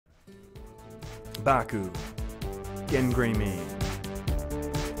Baku. Gengray main.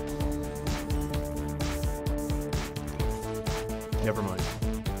 Never mind.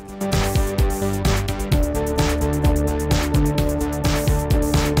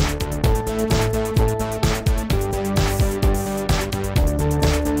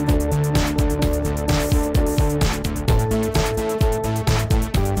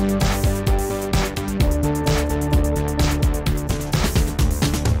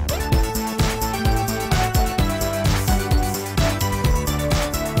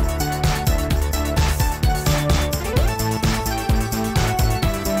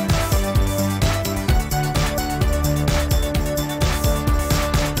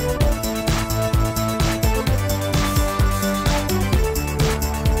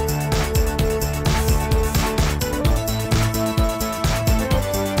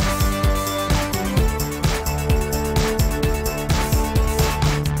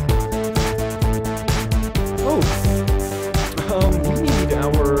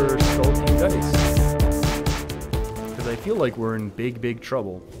 Like we're in big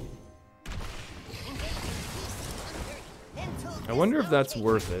trouble. I wonder if that's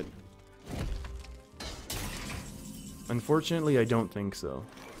worth it. Unfortunately, I don't think so.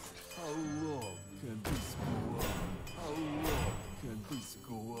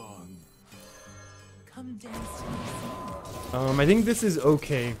 I think this is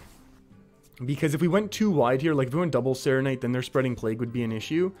okay. Because if we went too wide here, like if we went double Serenite, then their Spreading Plague would be an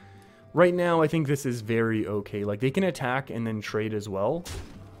issue. Right now, I think this is very okay. Like, they can attack and then trade as well,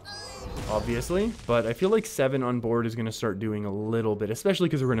 obviously. But I feel like 7 on board is going to start doing a little bit, especially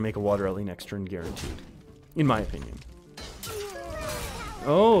because we're going to make a Water Ellie next turn guaranteed, in my opinion.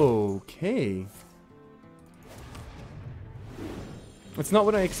 Okay. That's not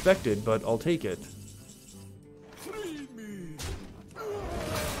what I expected, but I'll take it.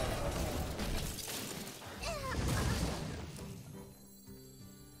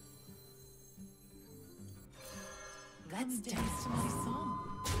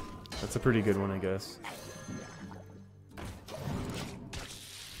 That's a pretty good one, I guess.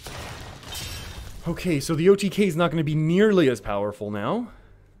 Okay, so the OTK is not going to be nearly as powerful now.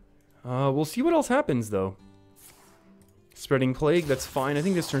 We'll see what else happens, though. Spreading Plague, that's fine. I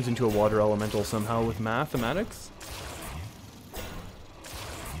think this turns into a Water Elemental somehow with Mathematics.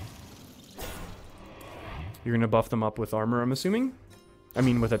 You're going to buff them up with armor, I'm assuming? I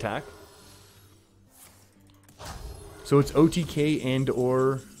mean, with attack. So it's OTK and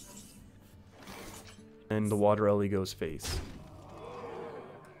or... and the Water Ellie goes face.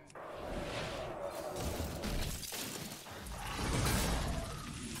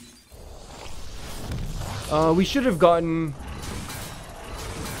 We should have gotten...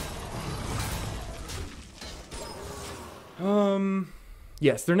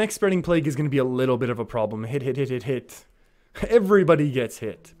 Yes, their next Spreading Plague is going to be a little bit of a problem. Hit, hit, hit, hit, hit. Everybody gets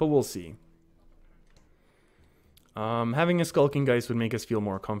hit, but we'll see. Having a Skulking Geist would make us feel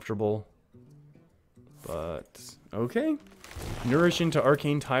more comfortable. But, okay. Nourish into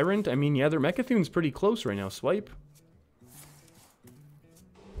Arcane Tyrant. I mean, yeah, their Mecha'thun's pretty close right now. Swipe.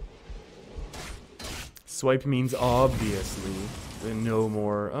 Swipe means obviously no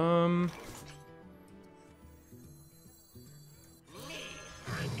more.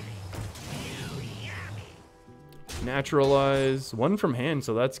 Naturalize. 1 from hand,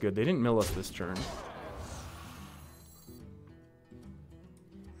 so that's good. They didn't mill us this turn.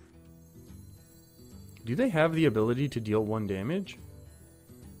 Do they have the ability to deal 1 damage?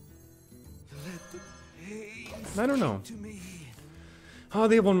 I don't know. Oh,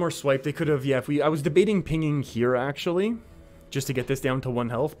 they have 1 more swipe. They could have, yeah, I was debating pinging here, actually, just to get this down to 1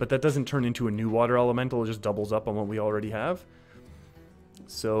 health, but that doesn't turn into a new Water Elemental. It just doubles up on what we already have.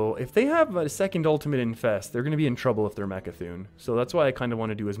 So, if they have a second Ultimate Infest, they're going to be in trouble if they're Mecha'thun. So that's why I kind of want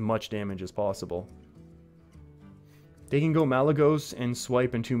to do as much damage as possible. They can go Malagos and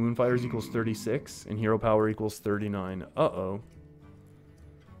swipe, and 2 Moonfires equals 36, and Hero Power equals 39. Uh-oh.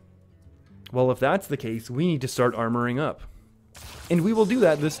 Well, if that's the case, we need to start armoring up. And we will do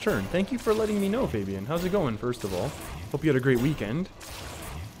that this turn. Thank you for letting me know, Fabian. How's it going, first of all? Hope you had a great weekend.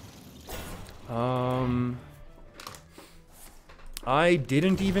 I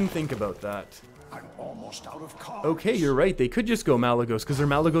didn't even think about that. I'm almost out of cards. Okay, you're right. They could just go Malagos, because their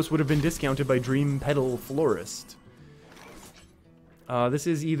Malagos would have been discounted by Dream Petal Florist. This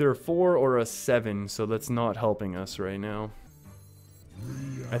is either 4 or a 7, so that's not helping us right now.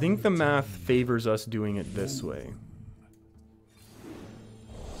 I think the math favors us doing it this way.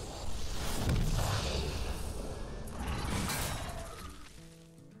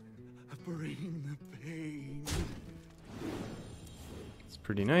 Bring the pain. It's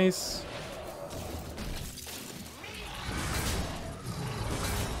pretty nice.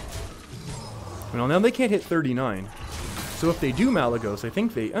 Well, now they can't hit 39. So if they do Malagos, I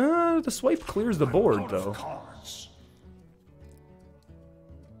think they... the swipe clears the board, though.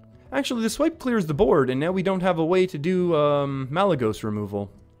 Actually, the swipe clears the board, and now we don't have a way to do Malagos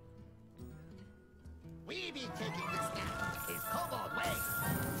removal. We be taking this now. It's Kobold way.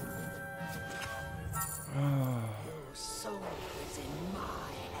 Your soul is in my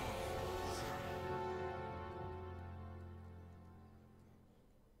hands.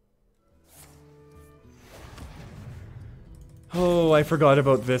 Oh, I forgot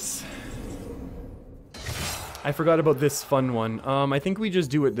about this. I forgot about this fun one. I think we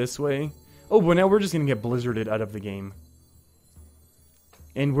just do it this way. Oh, but now we're just gonna get blizzarded out of the game.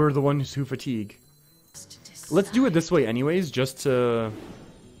 And we're the ones who fatigue. Let's do it this way anyways, just to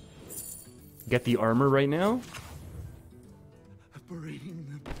get the armor right now.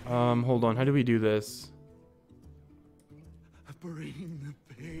 Hold on, how do we do this? Operating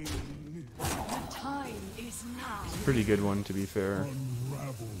the pain. The time is now. Pretty good one, to be fair.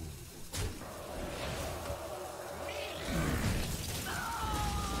 Unravel.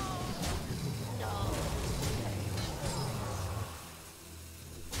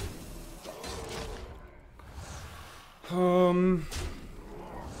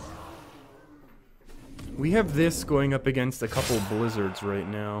 We have this going up against a couple blizzards right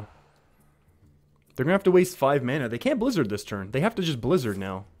now. They're gonna have to waste 5 mana. They can't blizzard this turn. They have to just blizzard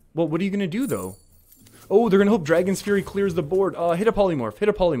now. Well, what are you gonna do though? Oh, they're gonna hope Dragon's Fury clears the board. Hit a polymorph. Hit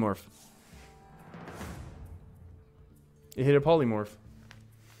a polymorph. It hit a polymorph.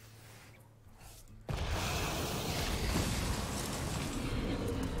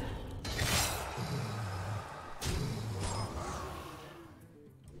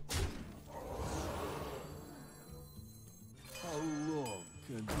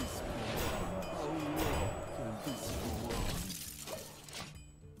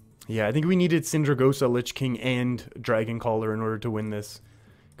 Yeah, I think we needed Syndragosa, Lich King, and Dragon Caller in order to win this.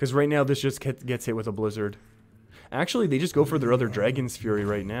 Because right now this just gets hit with a Blizzard. Actually, they just go for their other Dragon's Fury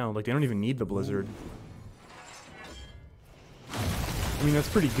right now. Like, they don't even need the Blizzard. I mean, that's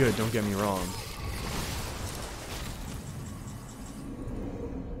pretty good, don't get me wrong.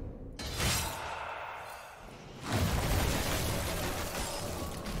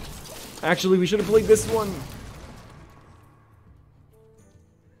 Actually, we should have played this one.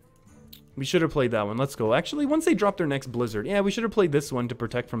 We should have played that one. Let's go. Actually, once they drop their next Blizzard. Yeah, we should have played this one to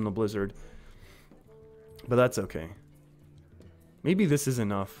protect from the Blizzard. But that's okay. Maybe this is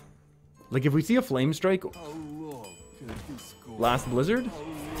enough. Like, if we see a Flame Strike... Last Blizzard?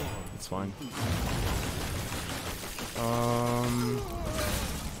 It's fine.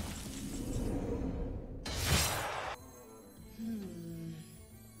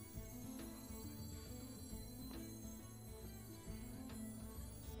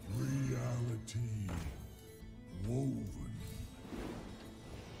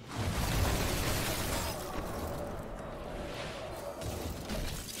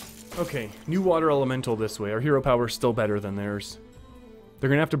 Okay, new water elemental this way. Our hero power is still better than theirs. They're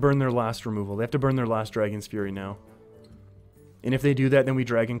gonna have to burn their last removal. They have to burn their last Dragon's Fury now. And if they do that, then we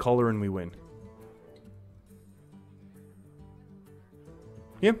Dragon Caller and we win.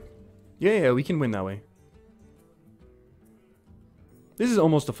 Yeah. Yeah, we can win that way. This is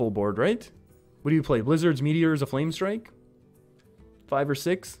almost a full board, right? What do you play? Blizzards, Meteors, a Flame Strike? 5 or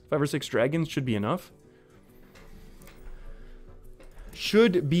 6? 5 or 6 dragons should be enough.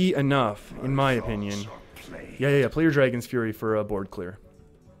 Should be enough, in my opinion. Yeah. Play your Dragon's Fury for a board clear.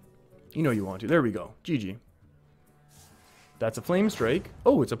 You know you want to. There we go. GG. That's a Flame Strike.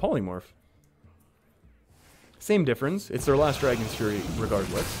 Oh, it's a Polymorph. Same difference. It's their last Dragon's Fury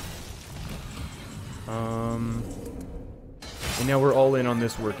regardless. And now we're all in on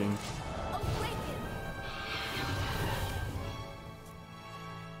this working.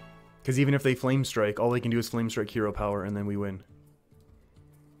 Because even if they Flame Strike, all they can do is Flame Strike hero power and then we win.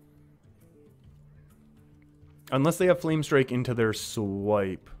 Unless they have Flame Strike into their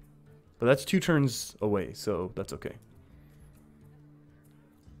swipe. But that's 2 turns away, so that's okay.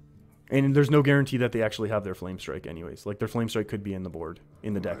 And there's no guarantee that they actually have their Flame Strike anyways. Like, their Flame Strike could be in the board,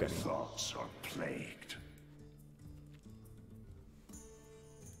 in the deck anyway. Thoughts are plagued.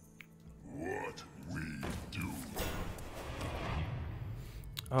 What we do.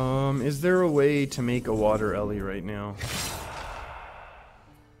 Is there a way to make a Water Ellie right now?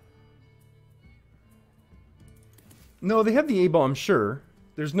 No, they have the A-Bomb, sure.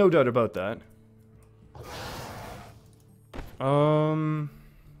 There's no doubt about that.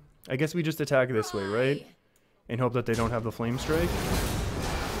 I guess we just attack this way, right? And hope that they don't have the Flame Strike.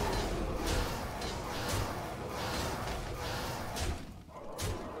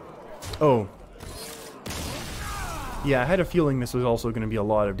 Oh. Yeah, I had a feeling this was also going to be a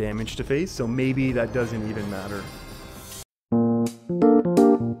lot of damage to face, so maybe that doesn't even matter.